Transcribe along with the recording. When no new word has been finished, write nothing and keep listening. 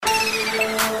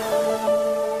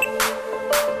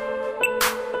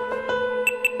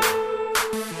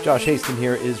Josh Hasten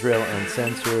here, Israel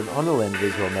Uncensored, on the Land of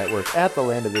Israel Network, at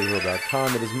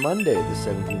thelandofisrael.com. It is Monday, the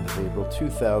 17th of April,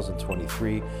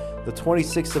 2023, the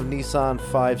 26th of Nisan,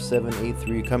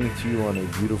 5783, coming to you on a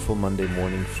beautiful Monday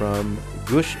morning from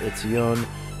Gush Etzion,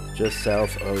 just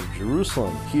south of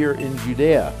Jerusalem, here in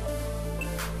Judea.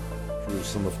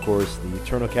 Jerusalem, of course, the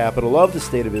eternal capital of the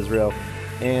state of Israel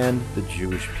and the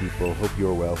Jewish people. Hope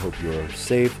you're well, hope you're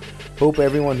safe. Hope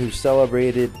everyone who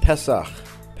celebrated Pesach,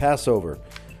 Passover,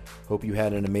 hope you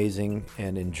had an amazing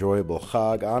and enjoyable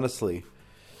Chag. Honestly,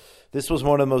 this was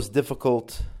one of the most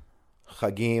difficult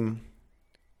Chagim,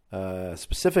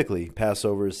 specifically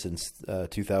Passovers, since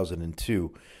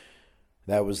 2002.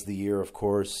 That was the year, of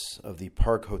course, of the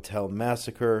Park Hotel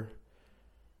massacre,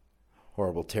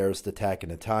 horrible terrorist attack in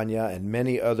Netanya, and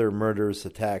many other murderous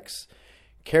attacks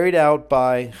carried out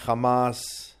by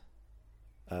Hamas,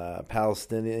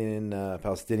 Palestinian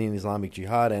Islamic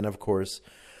Jihad, and of course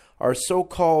our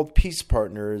so-called peace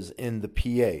partners in the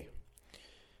PA.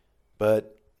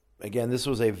 But again, this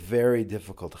was a very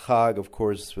difficult Chag, of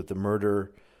course, with the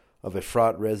murder of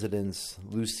Efrat residents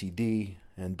Lucy Dee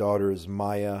and daughters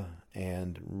Maia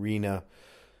and Rina.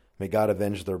 May God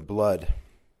avenge their blood.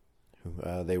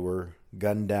 They were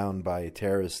gunned down by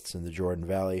terrorists in the Jordan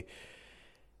Valley.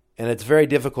 And it's very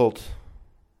difficult,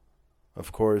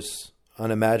 of course,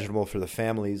 unimaginable for the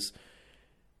families.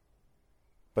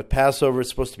 But Passover is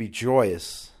supposed to be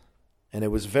joyous, and it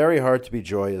was very hard to be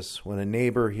joyous when a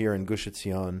neighbor here in Gush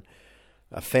Etzion,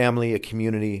 a family, a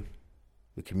community,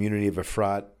 the community of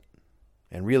Efrat,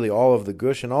 and really all of the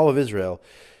Gush and all of Israel,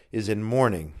 is in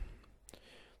mourning.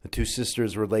 The two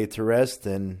sisters were laid to rest,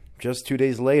 and just 2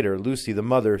 days later, Lucy, the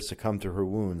mother, succumbed to her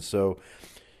wounds. So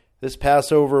this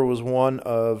Passover was one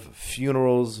of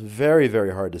funerals, very,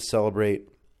 very hard to celebrate.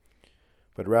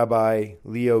 But Rabbi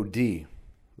Leo D.,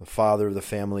 the father of the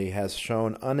family, has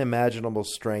shown unimaginable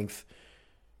strength.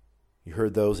 You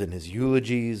heard those in his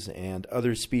eulogies and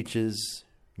other speeches,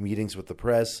 meetings with the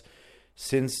press,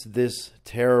 since this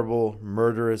terrible,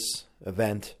 murderous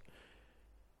event.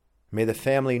 May the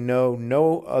family know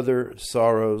no other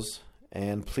sorrows,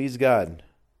 and please God,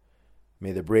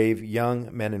 may the brave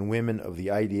young men and women of the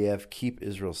IDF keep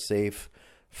Israel safe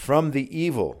from the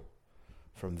evil,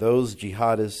 from those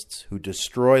jihadists who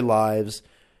destroy lives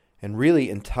and really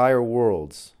entire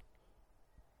worlds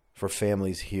for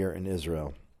families here in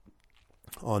Israel.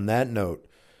 On that note,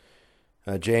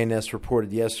 JNS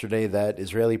reported yesterday that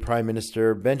Israeli Prime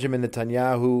Minister Benjamin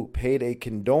Netanyahu paid a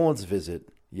condolence visit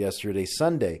yesterday,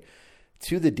 Sunday,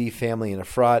 to the Dee family in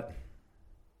Efrat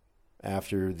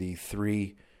after the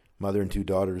three mother and two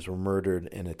daughters were murdered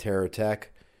in a terror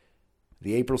attack.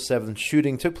 The April 7th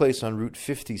shooting took place on Route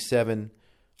 57,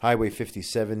 Highway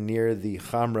 57, near the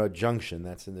Hamra Junction,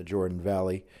 that's in the Jordan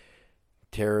Valley.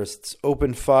 Terrorists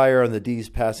opened fire on the Dee's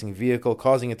passing vehicle,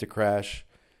 causing it to crash,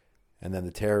 and then the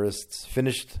terrorists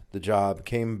finished the job,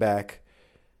 came back,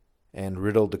 and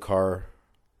riddled the car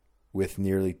with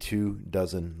nearly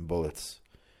 24 bullets.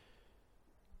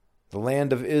 The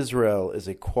land of Israel is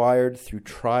acquired through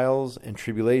trials and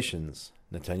tribulations,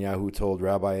 Netanyahu told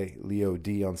Rabbi Leo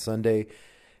D. on Sunday,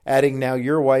 adding, "Now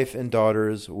your wife and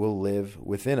daughters will live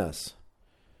within us."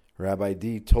 Rabbi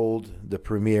D. told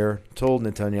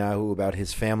Netanyahu about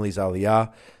his family's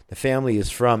aliyah. The family is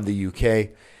from the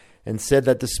UK, and said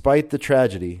that despite the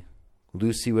tragedy,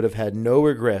 Lucy would have had no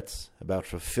regrets about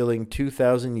fulfilling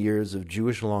 2,000 years of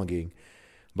Jewish longing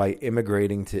by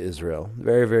immigrating to Israel.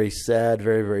 Very, very sad,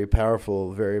 very, very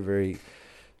powerful, very, very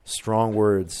strong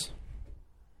words.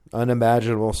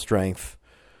 Unimaginable strength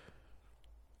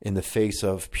in the face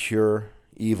of pure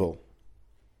evil,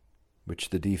 which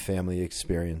the Dee family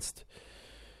experienced.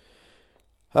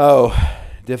 Oh,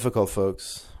 difficult,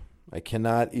 folks. I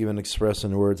cannot even express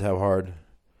in words how hard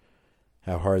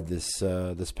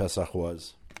this Pesach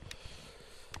was.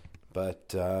 But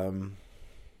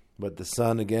the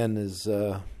sun again is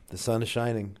the sun is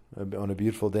shining on a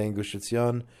beautiful day in Gush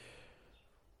Etzion,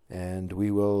 and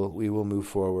we will move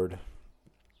forward.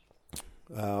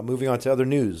 Moving on to other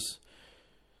news.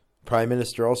 Prime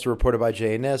Minister, also reported by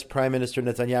JNS, Prime Minister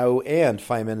Netanyahu and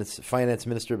Finance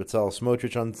Minister Bezalel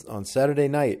Smotrich on Saturday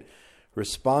night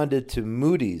responded to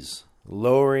Moody's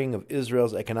lowering of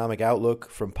Israel's economic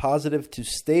outlook from positive to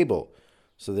stable.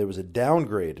 So there was a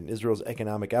downgrade in Israel's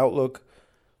economic outlook,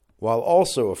 while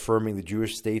also affirming the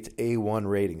Jewish state's A1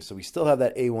 rating. So we still have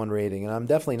that A1 rating, and I'm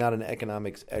definitely not an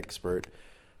economics expert,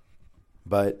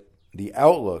 but the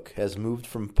outlook has moved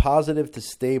from positive to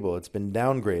stable. It's been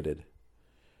downgraded.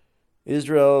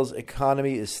 Israel's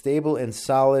economy is stable and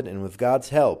solid, and with God's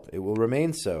help, it will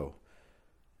remain so.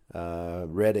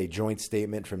 Read a joint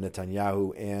statement from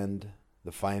Netanyahu and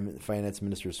the finance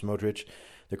minister Smotrich.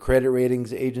 The credit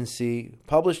ratings agency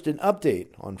published an update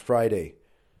on Friday,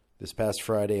 this past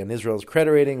Friday, on Israel's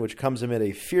credit rating, which comes amid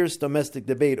a fierce domestic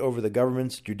debate over the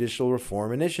government's judicial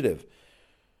reform initiative.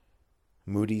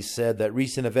 Moody's said that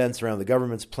recent events around the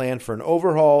government's plan for an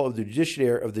overhaul of the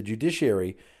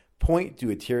judiciary point to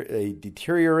a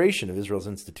deterioration of Israel's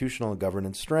institutional and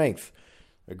governance strength.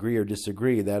 Agree or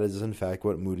disagree, that is in fact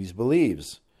what Moody's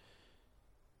believes.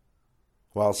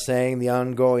 While saying the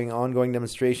ongoing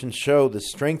demonstrations show the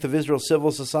strength of Israel's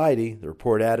civil society, the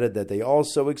report added that they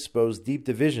also expose deep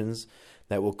divisions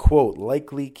that will, quote,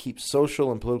 likely keep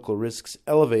social and political risks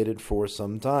elevated for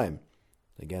some time.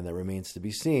 Again, that remains to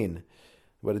be seen.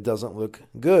 But it doesn't look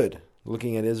good.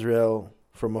 Looking at Israel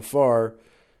from afar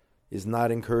is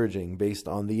not encouraging based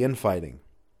on the infighting.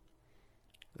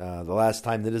 The last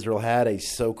time that Israel had a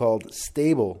so-called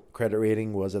stable credit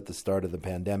rating was at the start of the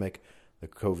pandemic, the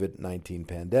COVID-19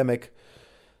 pandemic.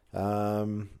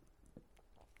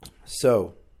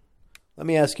 So, let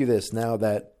me ask you this. Now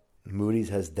that Moody's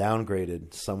has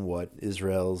downgraded somewhat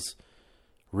Israel's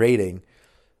rating,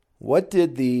 what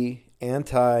did the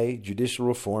anti-judicial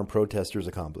reform protesters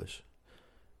accomplish?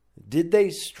 Did they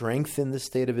strengthen the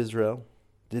state of Israel?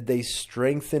 Did they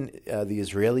strengthen the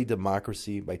Israeli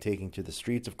democracy by taking to the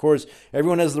streets? Of course,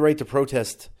 everyone has the right to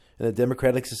protest in a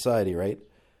democratic society, right?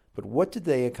 But what did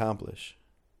they accomplish?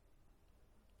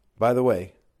 By the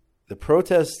way, the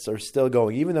protests are still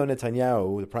going, even though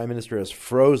Netanyahu, the prime minister, has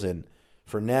frozen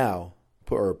for now,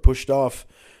 or pushed off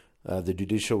the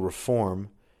judicial reform.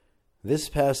 This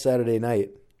past Saturday night,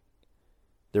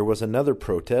 there was another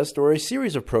protest, or a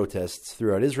series of protests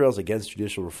throughout Israel against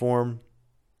judicial reform,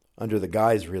 under the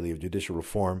guise, really, of judicial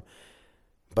reform.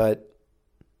 But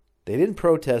they didn't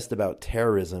protest about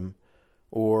terrorism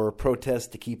or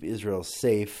protest to keep Israel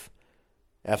safe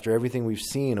after everything we've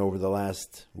seen over the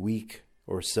last week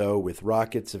or so with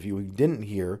rockets, if you didn't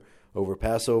hear, over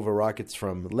Passover, rockets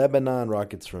from Lebanon,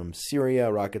 rockets from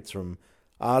Syria, rockets from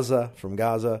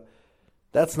Gaza.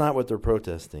 That's not what they're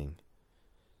protesting.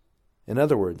 In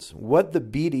other words, what the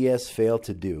BDS failed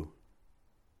to do,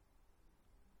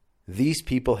 these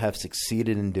people have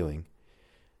succeeded in doing.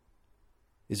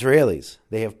 Israelis,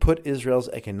 they have put Israel's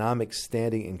economic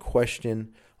standing in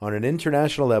question on an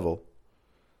international level.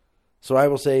 So I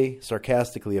will say,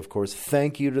 sarcastically, of course,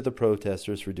 thank you to the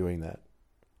protesters for doing that.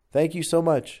 Thank you so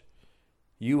much.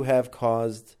 You have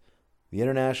caused the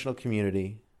international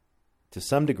community, to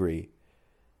some degree,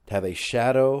 to have a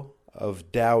shadow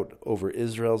of doubt over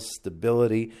Israel's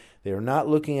stability. They are not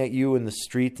looking at you in the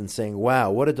street and saying,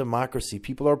 wow, what a democracy.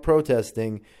 People are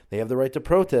protesting. They have the right to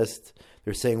protest.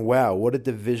 They're saying, wow, what a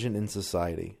division in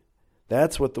society.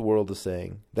 That's what the world is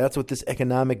saying. That's what this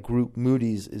economic group,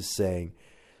 Moody's, is saying.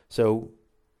 So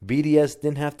BDS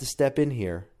didn't have to step in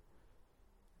here.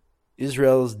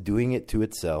 Israel is doing it to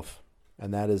itself.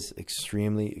 And that is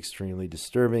extremely, extremely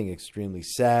disturbing, extremely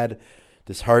sad,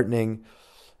 disheartening.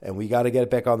 And we got to get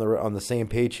back on the same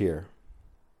page here.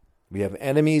 We have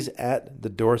enemies at the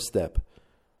doorstep,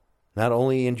 not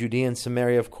only in Judea and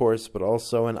Samaria, of course, but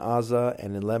also in Gaza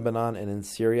and in Lebanon and in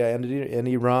Syria and in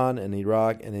Iran and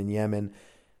Iraq and in Yemen.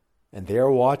 And they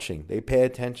are watching. They pay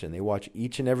attention. They watch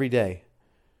each and every day.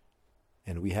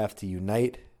 And we have to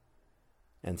unite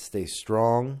and stay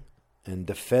strong and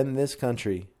defend this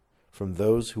country from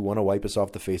those who want to wipe us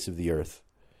off the face of the earth.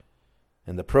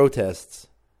 And the protests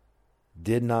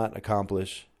did not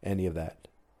accomplish any of that.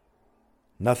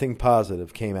 Nothing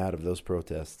positive came out of those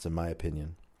protests, in my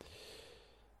opinion.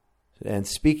 And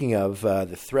speaking of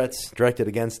the threats directed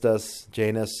against us,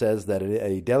 JNS says that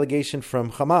a delegation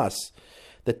from Hamas,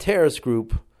 the terrorist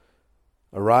group,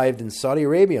 arrived in Saudi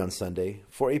Arabia on Sunday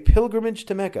for a pilgrimage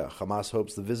to Mecca. Hamas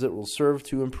hopes the visit will serve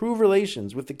to improve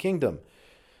relations with the kingdom.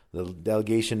 The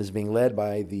delegation is being led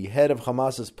by the head of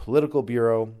Hamas's political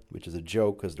bureau, which is a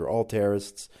joke because they're all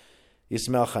terrorists,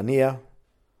 Ismail Haniyeh,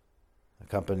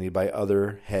 accompanied by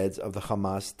other heads of the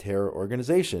Hamas terror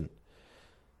organization.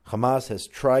 Hamas has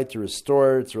tried to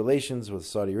restore its relations with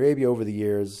Saudi Arabia over the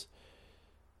years.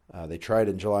 They tried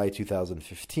in July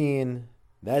 2015.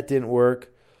 That didn't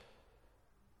work.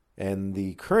 And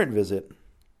the current visit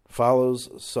follows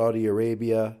Saudi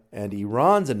Arabia and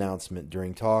Iran's announcement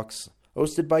during talks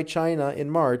hosted by China in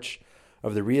March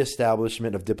of the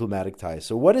reestablishment of diplomatic ties.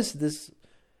 So what is this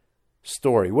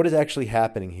story? What is actually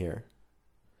happening here?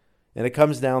 And it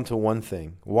comes down to one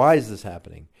thing. Why is this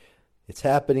happening? It's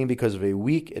happening because of a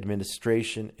weak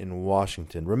administration in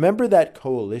Washington. Remember that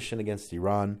coalition against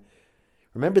Iran?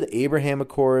 Remember the Abraham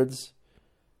Accords?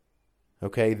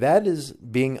 Okay, that is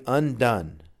being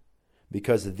undone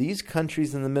because these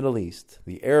countries in the Middle East,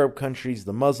 the Arab countries,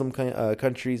 the Muslim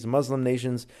countries, Muslim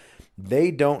nations,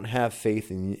 they don't have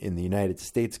faith in the United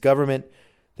States government.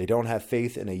 They don't have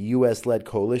faith in a U.S.-led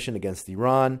coalition against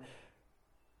Iran.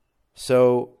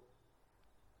 So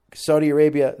Saudi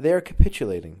Arabia, they're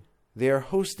capitulating. They are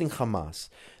hosting Hamas.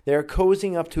 They are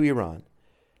cozying up to Iran.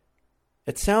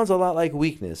 It sounds a lot like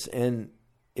weakness, and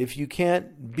if you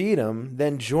can't beat them,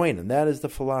 then join them. That is the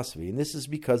philosophy. And this is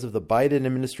because of the Biden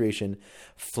administration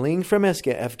fleeing from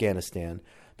Afghanistan,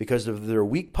 because of their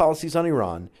weak policies on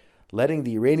Iran, letting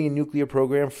the Iranian nuclear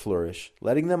program flourish,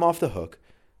 letting them off the hook.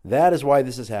 That is why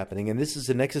this is happening, and this is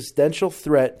an existential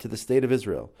threat to the state of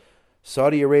Israel.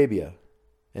 Saudi Arabia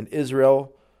and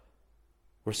Israel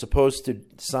were supposed to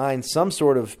sign some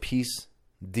sort of peace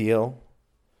deal.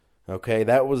 Okay,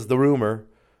 that was the rumor.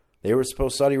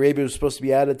 Saudi Arabia was supposed to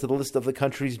be added to the list of the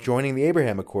countries joining the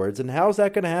Abraham Accords. And how is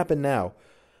that going to happen now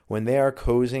when they are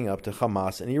cozying up to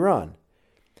Hamas and Iran?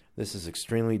 This is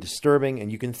extremely disturbing,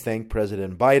 and you can thank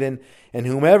President Biden and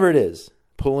whomever it is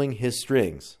pulling his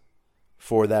strings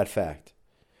for that fact.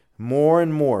 More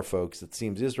and more, folks, it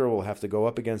seems Israel will have to go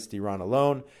up against Iran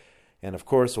alone. And, of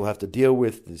course, we'll have to deal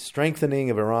with the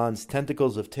strengthening of Iran's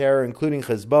tentacles of terror, including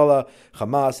Hezbollah,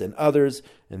 Hamas, and others.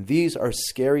 And these are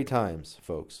scary times,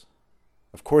 folks.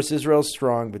 Of course, Israel's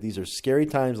strong, but these are scary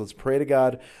times. Let's pray to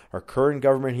God our current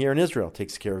government here in Israel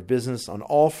takes care of business on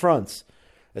all fronts,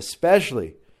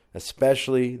 especially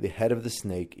the head of the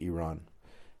snake, Iran.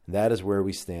 And that is where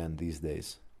we stand these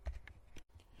days.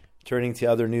 Turning to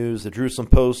other news, the Jerusalem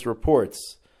Post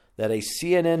reports that a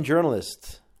CNN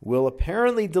journalist will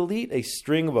apparently delete a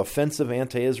string of offensive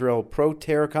anti-Israel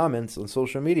pro-terror comments on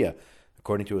social media,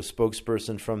 according to a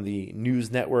spokesperson from the news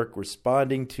network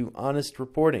responding to Honest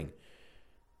Reporting.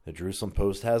 The Jerusalem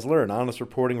Post has learned. Honest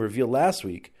Reporting revealed last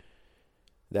week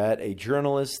that a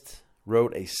journalist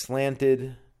wrote a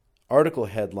slanted article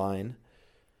headline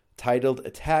titled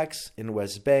 "Attacks in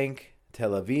West Bank,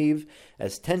 Tel Aviv,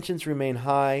 as tensions remain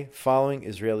high following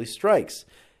Israeli strikes,"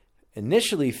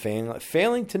 initially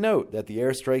failing to note that the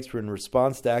airstrikes were in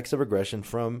response to acts of aggression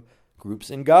from groups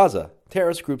in Gaza,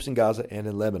 terrorist groups in Gaza and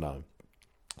in Lebanon.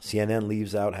 CNN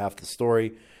leaves out half the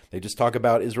story. They just talk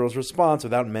about Israel's response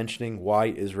without mentioning why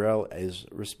Israel is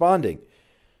responding.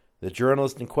 The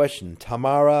journalist in question,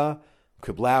 Tamara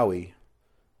Kiblawi,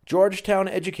 Georgetown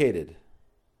educated,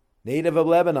 native of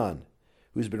Lebanon,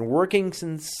 who's been working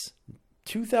since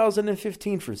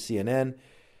 2015 for CNN.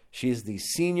 She is the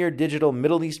senior digital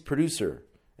Middle East producer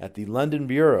at the London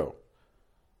Bureau.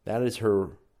 That is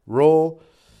her role.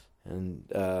 And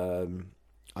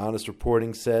Honest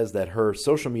Reporting says that her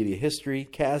social media history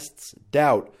casts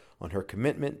doubt on her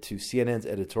commitment to CNN's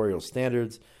editorial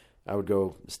standards. I would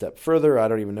go a step further. I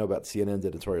don't even know about CNN's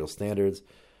editorial standards.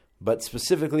 But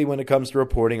specifically when it comes to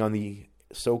reporting on the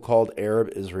so-called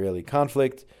Arab-Israeli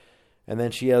conflict. And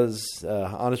then she has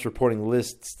Honest Reporting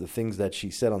lists the things that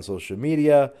she said on social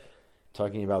media,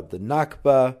 talking about the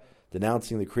Nakba,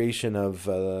 denouncing the creation of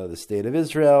the State of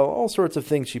Israel, all sorts of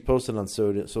things she posted on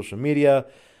social media,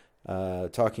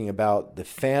 talking about the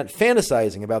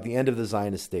fantasizing about the end of the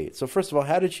Zionist state. So first of all,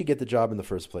 how did she get the job in the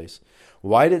first place?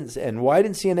 Why didn't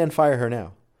CNN fire her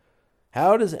now?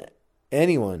 How does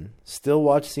anyone still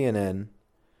watch CNN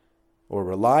or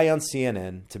rely on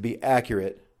CNN to be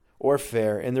accurate or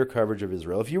fair in their coverage of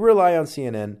Israel? If you rely on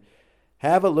CNN,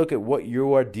 have a look at what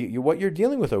you're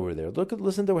dealing with over there.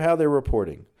 Listen to how they're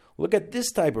reporting. Look at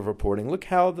this type of reporting. Look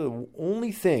how the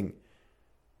only thing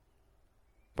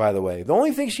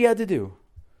she had to do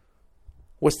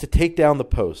was to take down the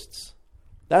posts.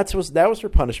 That was her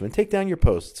punishment. Take down your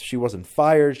posts. She wasn't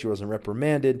fired. She wasn't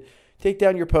reprimanded. Take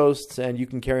down your posts and you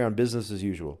can carry on business as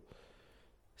usual.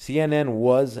 CNN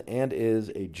was and is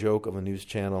a joke of a news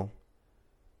channel.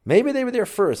 Maybe they were there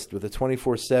first with a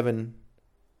 24/7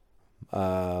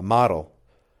 model,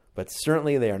 but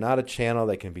certainly they are not a channel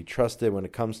that can be trusted when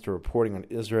it comes to reporting on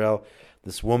Israel.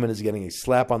 This woman is getting a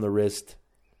slap on the wrist,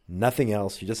 nothing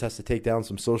else. She just has to take down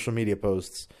some social media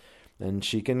posts, and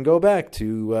she can go back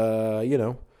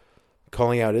to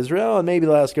calling out Israel, and maybe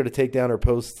they'll ask her to take down her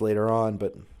posts later on.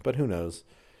 But who knows?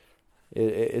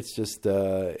 It's just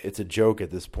it's a joke at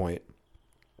this point.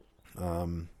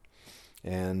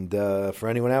 And for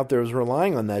anyone out there who's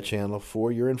relying on that channel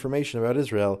for your information about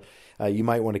Israel, you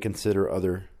might want to consider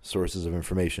other sources of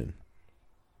information.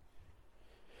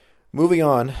 Moving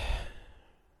on,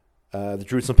 the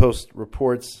Jerusalem Post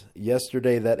reports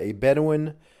yesterday that a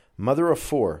Bedouin mother of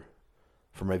four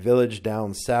from a village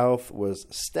down south was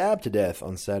stabbed to death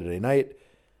on Saturday night.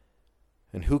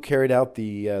 And who carried out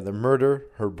the murder?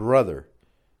 Her brother.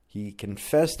 He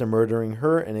confessed to murdering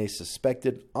her in a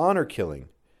suspected honor killing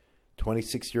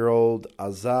 26-year-old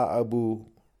Azza Abu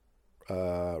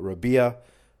Rabia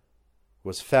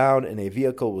was found in a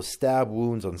vehicle with stab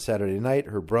wounds on Saturday night.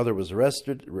 Her brother was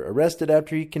arrested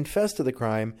after he confessed to the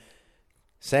crime,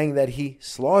 saying that he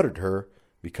slaughtered her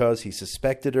because he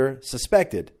suspected,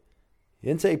 he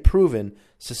didn't say proven,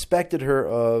 suspected her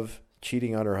of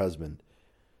cheating on her husband.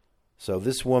 So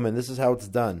this woman, this is how it's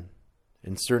done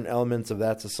in certain elements of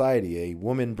that society. A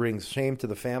woman brings shame to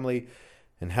the family,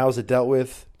 and how's it dealt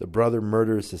with? The brother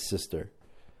murders his sister.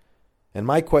 And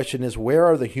my question is, where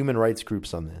are the human rights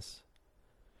groups on this?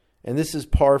 And this is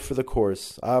par for the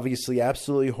course. Obviously,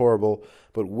 absolutely horrible.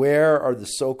 But where are the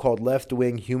so-called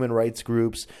left-wing human rights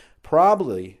groups?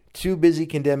 Probably too busy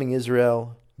condemning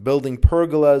Israel, building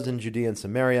pergolas in Judea and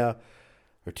Samaria,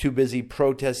 or too busy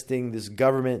protesting this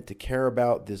government to care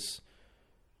about this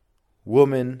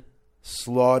woman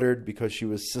slaughtered because she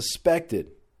was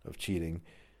suspected of cheating.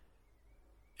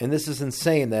 And this is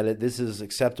insane that this is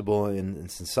acceptable in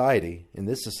society, in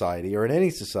this society, or in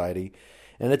any society.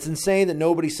 And it's insane that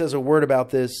nobody says a word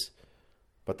about this,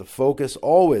 but the focus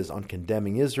always on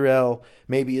condemning Israel.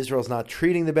 Maybe Israel's not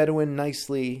treating the Bedouin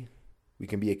nicely. We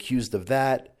can be accused of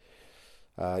that.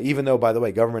 Even though, by the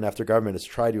way, government after government has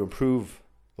tried to improve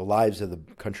the lives of the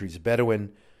country's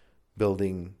Bedouin,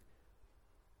 building,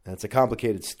 and it's a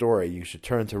complicated story. You should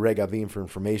turn to Regavim for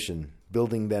information.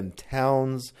 Building them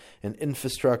towns and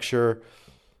infrastructure,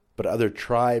 but other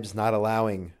tribes not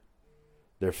allowing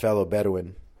their fellow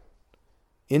Bedouin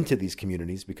into these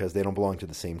communities because they don't belong to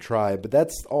the same tribe. But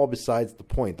that's all besides the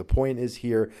point. The point is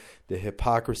here, the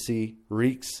hypocrisy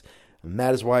reeks, and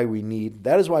that is why we need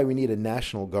a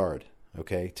National Guard,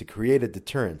 okay, to create a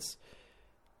deterrence.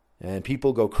 And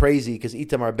people go crazy because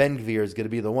Itamar Ben-Gvir is going to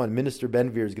be the one. Minister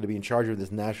Ben-Gvir is going to be in charge of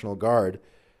this National Guard.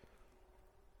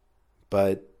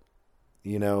 But,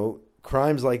 you know,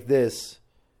 crimes like this,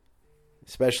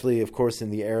 especially, of course, in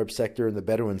the Arab sector and the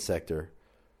Bedouin sector,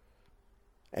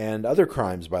 and other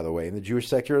crimes, by the way, in the Jewish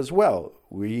sector as well,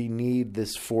 we need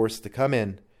this force to come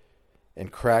in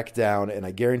and crack down. And I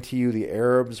guarantee you the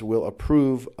Arabs will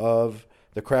approve of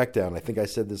the crackdown. I think I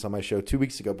said this on my show 2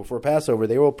 weeks ago before Passover.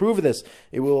 They will approve of this.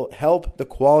 It will help the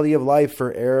quality of life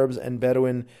for Arabs and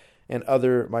Bedouin and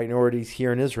other minorities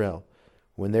here in Israel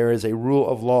when there is a rule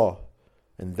of law.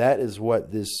 And that is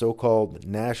what this so-called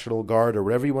National Guard, or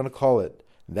whatever you want to call it,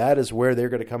 that is where they're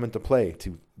going to come into play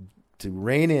to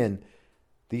rein in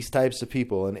these types of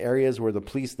people in areas where the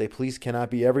police cannot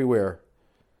be everywhere.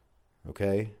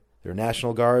 Okay? There are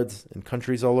National Guards in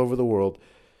countries all over the world.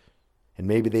 And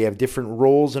maybe they have different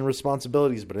roles and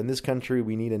responsibilities, but in this country,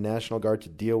 we need a National Guard to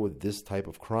deal with this type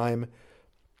of crime,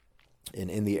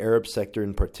 and in the Arab sector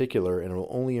in particular, and it will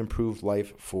only improve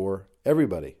life for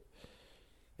everybody.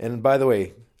 And by the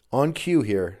way, on cue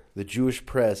here, the Jewish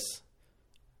press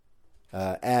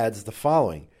adds the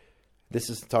following. This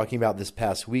is talking about this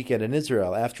past weekend in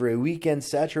Israel. After a weekend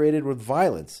saturated with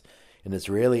violence in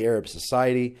Israeli Arab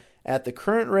society, at the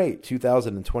current rate,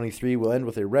 2023 will end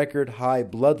with a record high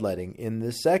bloodletting in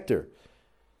this sector.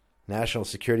 National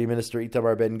Security Minister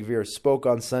Itamar Ben-Gvir spoke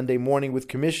on Sunday morning with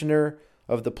Commissioner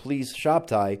of the Police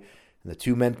Shabtai, and the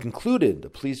two men concluded the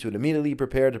police would immediately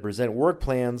prepare to present work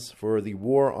plans for the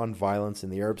war on violence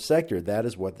in the Arab sector. That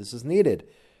is what this is needed.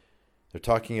 They're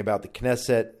talking about the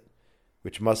Knesset,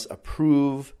 which must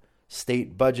approve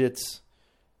state budgets,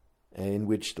 in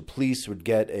which the police would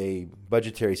get a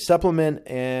budgetary supplement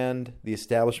and the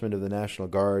establishment of the National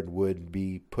Guard would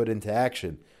be put into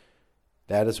action.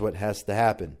 That is what has to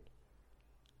happen.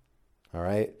 All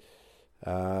right?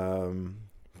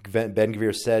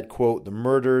 Ben-Gvir said, quote, "The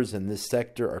murders in this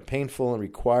sector are painful and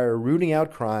require rooting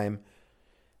out crime,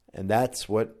 and that's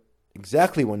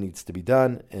exactly what needs to be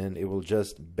done, and it will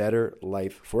just better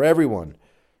life for everyone."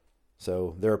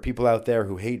 So there are people out there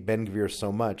who hate Ben-Gvir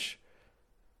so much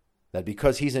that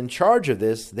because he's in charge of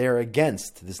this, they're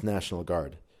against this National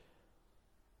Guard.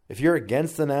 If you're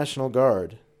against the National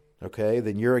Guard, okay,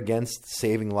 then you're against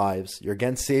saving lives. You're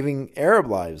against saving Arab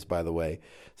lives, by the way.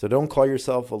 So don't call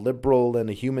yourself a liberal and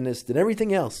a humanist and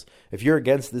everything else if you're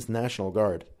against this National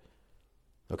Guard.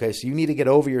 Okay, so you need to get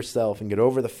over yourself and get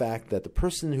over the fact that the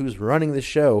person who's running the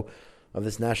show of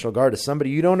this National Guard is somebody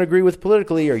you don't agree with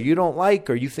politically, or you don't like,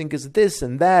 or you think is this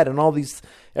and that and all these,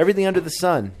 everything under the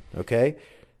sun, okay?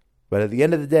 But at the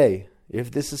end of the day,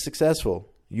 if this is successful,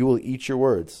 you will eat your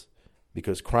words,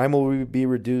 because crime will be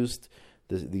reduced,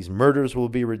 these murders will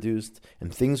be reduced,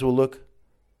 and things will look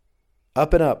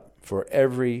up and up for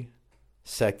every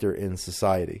sector in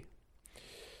society.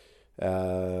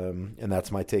 And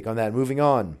that's my take on that. Moving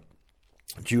on,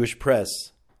 Jewish press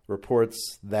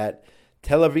reports that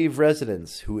Tel Aviv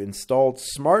residents who installed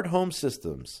smart home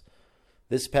systems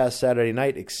this past Saturday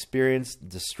night experienced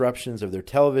disruptions of their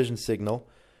television signal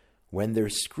when their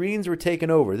screens were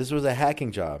taken over. This was a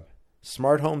hacking job.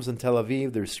 Smart homes in Tel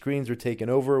Aviv, their screens were taken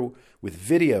over with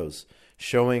videos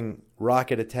showing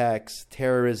rocket attacks,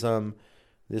 terrorism.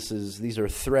 These are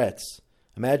threats.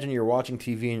 Imagine you're watching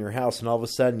TV in your house and all of a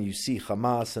sudden you see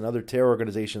Hamas and other terror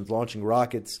organizations launching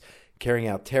rockets, carrying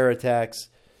out terror attacks.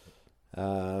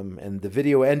 And the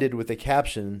video ended with a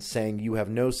caption saying, "You have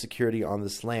no security on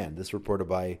this land." This reported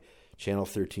by Channel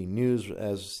 13 News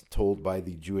as told by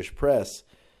the Jewish press.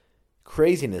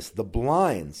 Craziness. The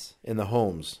blinds in the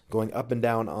homes going up and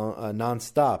down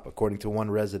nonstop, according to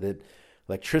one resident.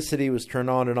 Electricity was turned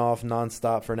on and off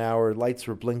nonstop for an hour. Lights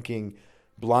were blinking.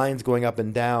 Blinds going up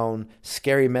and down.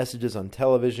 Scary messages on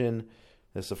television.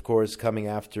 This, of course, coming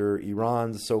after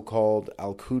Iran's so-called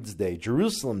Al-Quds Day,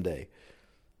 Jerusalem Day,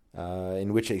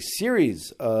 in which a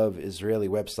series of Israeli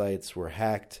websites were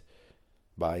hacked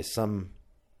by some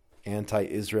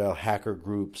anti-Israel hacker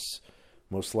groups,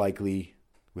 most likely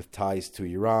with ties to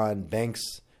Iran,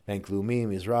 banks, Bank Leumi,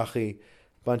 Mizrahi, a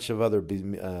bunch of other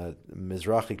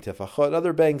Mizrahi Tefachot,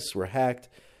 other banks were hacked.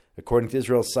 According to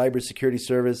Israel's cybersecurity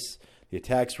service, the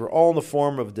attacks were all in the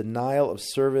form of denial of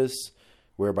service,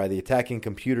 whereby the attacking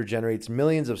computer generates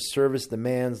millions of service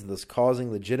demands, thus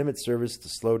causing legitimate service to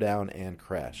slow down and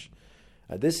crash.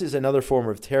 This is another form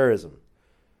of terrorism.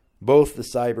 Both the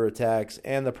cyber attacks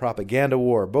and the propaganda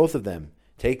war, both of them,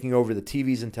 taking over the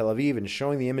TVs in Tel Aviv and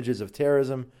showing the images of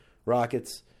terrorism,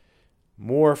 rockets,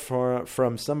 more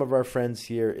from some of our friends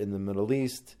here in the Middle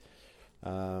East.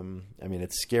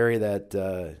 It's scary that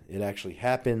it actually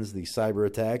happens, these cyber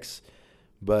attacks,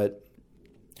 but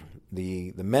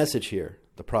the message here,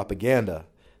 the propaganda,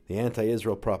 the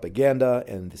anti-Israel propaganda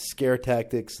and the scare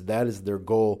tactics, that is their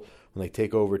goal when they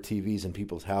take over TVs in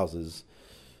people's houses.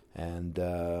 And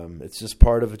it's just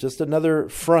part of just another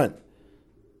front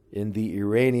in the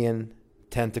Iranian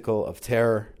tentacle of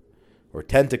terror, or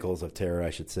tentacles of terror, I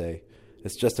should say.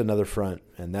 It's just another front,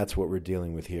 and that's what we're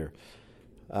dealing with here.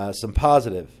 Some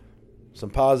positive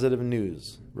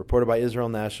news reported by Israel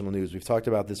National News. We've talked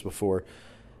about this before.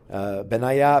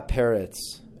 Maia,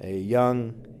 a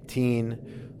young teen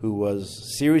who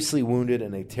was seriously wounded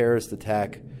in a terrorist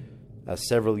attack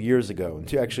several years ago.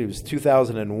 Actually, it was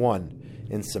 2001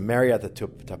 in Samaria at the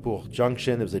Tapuch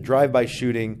Junction. It was a drive-by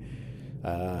shooting.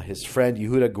 His friend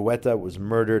Yehuda Guetta was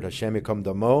murdered, Hashem Yikom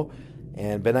Damo,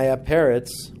 and Maia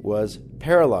was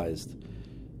paralyzed.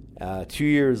 2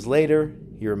 years later,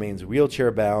 he remains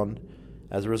wheelchair-bound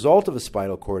as a result of a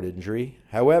spinal cord injury.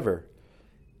 However,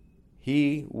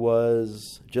 he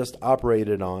was just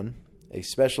operated on, a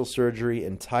special surgery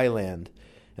in Thailand,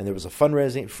 and there was a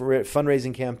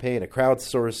fundraising campaign, a crowd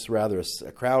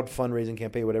fundraising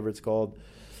campaign, whatever it's called.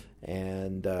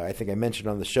 And I think I mentioned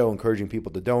on the show, encouraging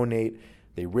people to donate.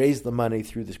 They raised the money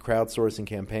through this crowdsourcing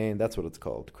campaign. That's what it's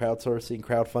called.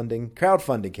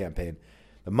 Crowdfunding campaign.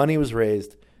 The money was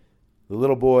raised. The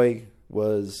little boy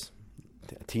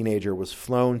a teenager, was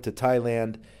flown to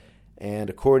Thailand. And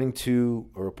according to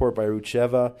a report by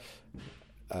Rutsheva,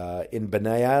 in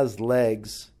Benaya's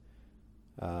legs,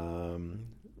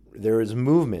 there is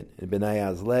movement in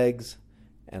Benaya's legs,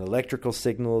 and electrical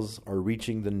signals are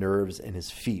reaching the nerves in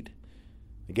his feet.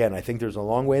 Again, I think there's a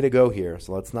long way to go here,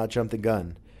 so let's not jump the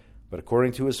gun. But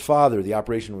according to his father, the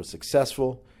operation was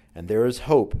successful, and there is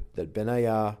hope that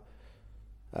Benaya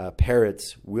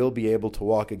Peretz will be able to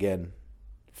walk again,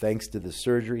 thanks to the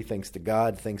surgery, thanks to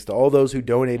God, thanks to all those who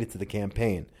donated to the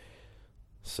campaign.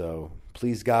 So,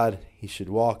 please God, he should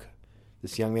walk.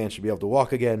 This young man should be able to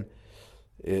walk again.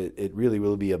 It really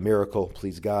will be a miracle.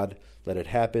 Please God, let it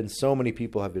happen. So many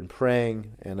people have been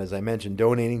praying, and as I mentioned,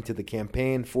 donating to the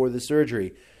campaign for the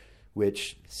surgery,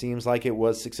 which seems like it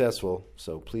was successful.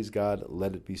 So please God,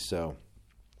 let it be so.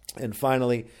 And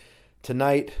finally,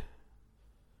 tonight,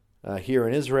 here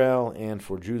in Israel and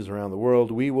for Jews around the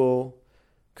world, we will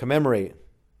commemorate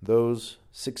those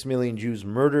 6 million Jews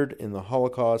murdered in the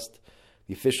Holocaust.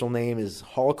 The official name is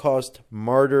Holocaust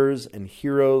Martyrs and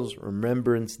Heroes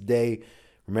Remembrance Day,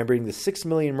 remembering the 6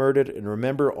 million murdered, and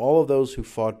remember all of those who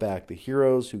fought back, the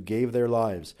heroes who gave their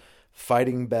lives,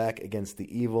 fighting back against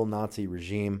the evil Nazi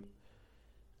regime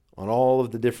on all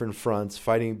of the different fronts,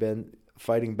 fighting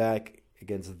back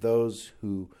against those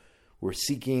who were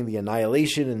seeking the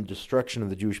annihilation and destruction of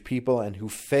the Jewish people and who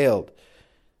failed.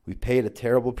 We paid a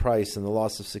terrible price in the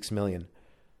loss of 6 million.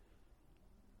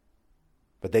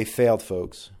 But they failed,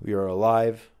 folks. We are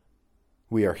alive.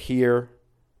 We are here.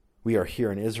 We are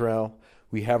here in Israel.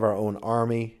 We have our own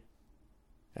army.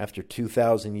 After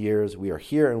 2,000 years, we are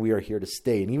here and we are here to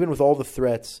stay. And even with all the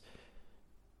threats,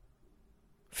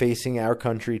 facing our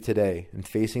country today and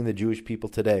facing the Jewish people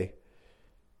today,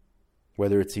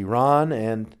 whether it's Iran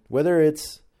and whether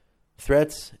it's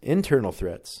threats, internal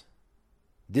threats,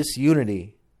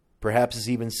 disunity, perhaps is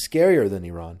even scarier than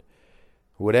Iran.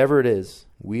 Whatever it is,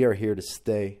 we are here to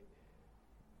stay.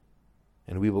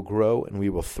 And we will grow and we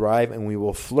will thrive and we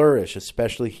will flourish,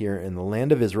 especially here in the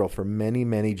land of Israel for many,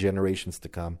 many generations to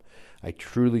come. I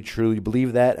truly, truly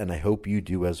believe that, and I hope you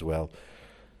do as well.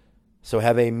 So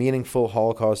have a meaningful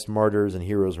Holocaust Martyrs and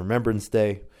Heroes Remembrance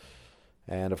Day.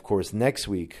 And of course, next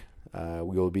week,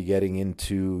 we will be getting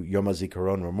into Yom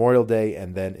HaZikaron, Memorial Day,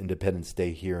 and then Independence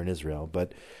Day here in Israel.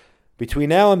 But between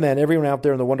now and then, everyone out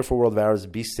there in the wonderful world of ours,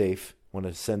 be safe. I want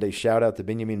to send a shout out to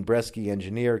Benjamin Bresky,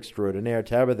 engineer extraordinaire,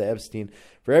 Tabitha Epstein,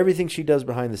 for everything she does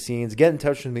behind the scenes. Get in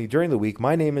touch with me during the week.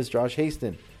 My name is Josh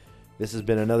Hasten. This has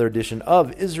been another edition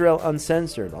of Israel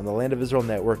Uncensored on the Land of Israel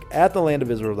Network at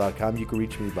thelandofisrael.com. You can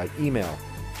reach me by email,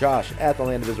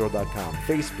 josh@thelandofisrael.com,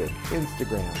 Facebook,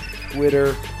 Instagram,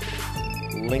 Twitter,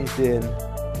 LinkedIn,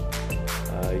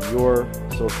 your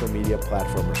social media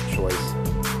platform of choice.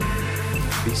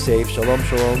 Be safe. Shalom,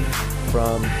 shalom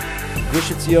from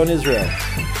Gush Etzion, Israel,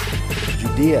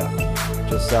 Judea,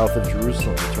 just south of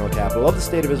Jerusalem, the eternal capital of the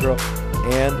state of Israel,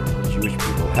 and the Jewish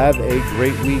people. Have a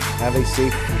great week. Have a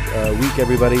safe week,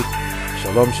 everybody.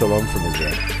 Shalom, shalom from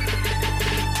Israel.